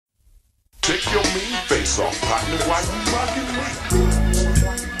Take your mean face off, partner, while you rockin' me.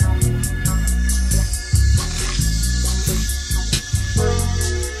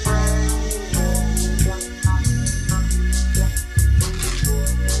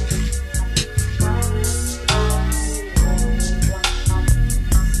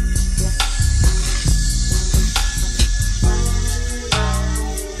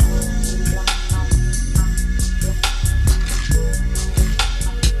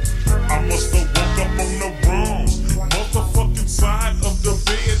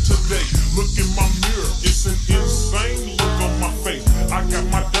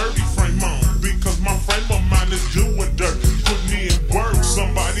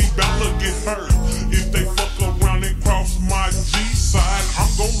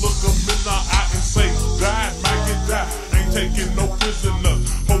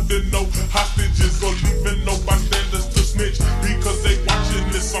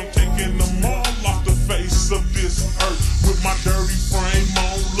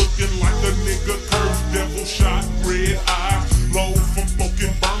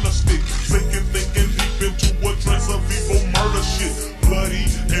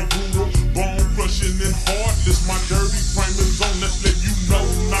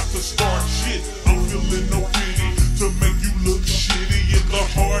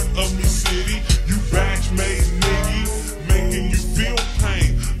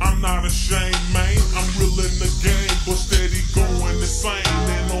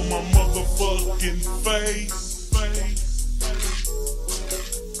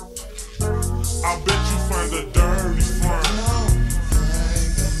 I bet you find a dirty frame.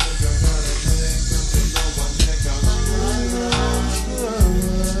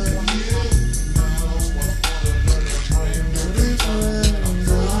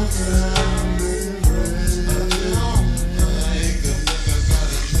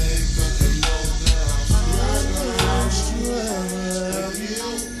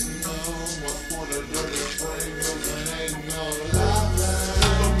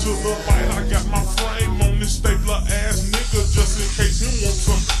 I got my frame on this stapler ass nigga just in case he want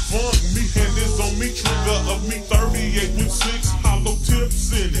some fun. Me hand is on me, trigger of me 38 with 6 hollow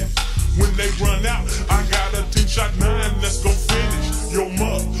tips in it. When they run out, I got a 10-shot 9 that's gon' finish your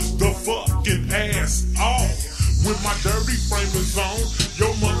motherfucking ass off. When my dirty frame is on,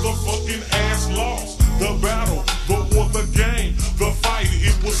 your motherfucking ass lost the battle, or the game, the fight.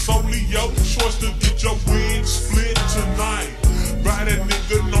 It was solely your choice to get your wig split tonight. By that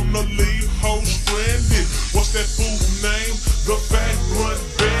nigga known to leave hoes stranded. What's that fool's name? The fat blunt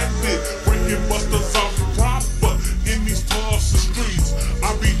bandit. Breaking busters off proper in these Tulsa streets.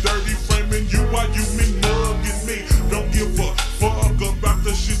 I be dirty framing you while you me mugging me. Don't give a fuck about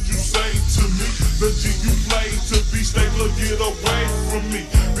the shit you say to me. The G you play to be stable, get away from me.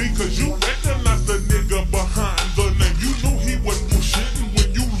 Because you recognize the nigga behind the name. You knew he wasn't bullshitting when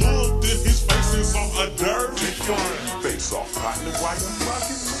you looked in his face and saw a dirty frame. Face off, partner, why you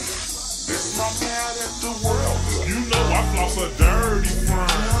rockin' me? This my mad at the world. You know I floss a dirty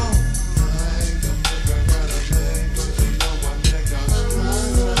frame.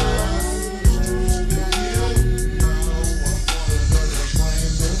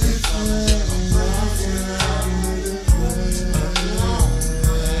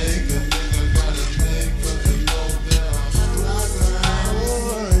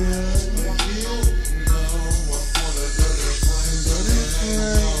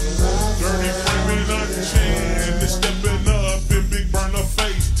 Stepping up in big Bur-Na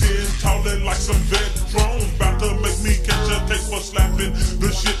face, 10 tallin' like some vet drone. Bout to make me catch a case for slapping the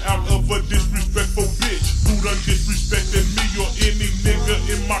shit out of a disrespectful bitch who done disrespected me or any nigga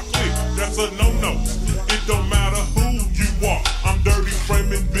in my clique. That's a no-no. It don't matter who you are. I'm dirty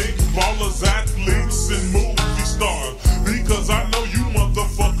framing big ballers, athletes, and movie stars. Because I know you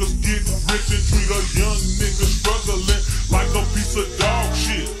motherfuckers get rich and treat a young nigga struggling like a piece of dog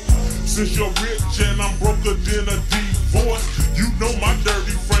shit. Since you're rich and I'm broker than a divorce, you know my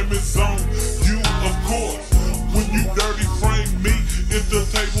dirty frame is on you, of course. When you dirty frame me, if the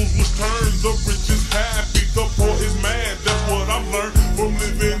tables was turned, the rich is happy, the poor is mad. That's what I've learned from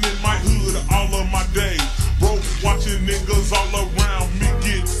living in my hood all of my days. Broke watching niggas all around me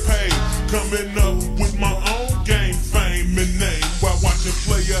get paid. Coming up with my own game, fame and name, while watching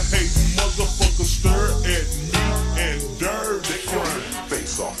player hate motherfuckers stir at me and dirty frame.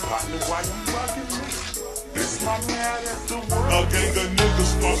 Face off, partner, why you rockin' me? It's my mad at the world. A gang of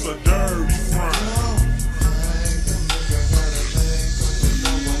niggas lost a dirty frame.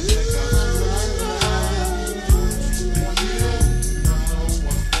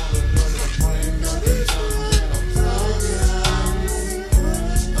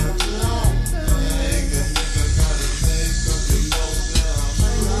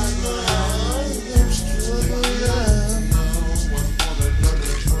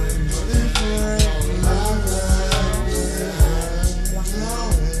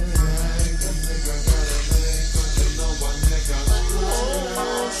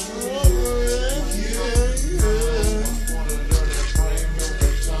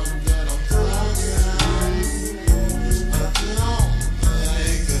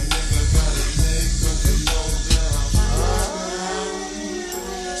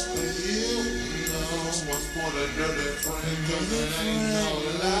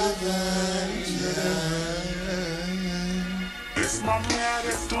 my mad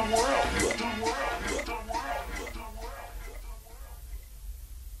at the world.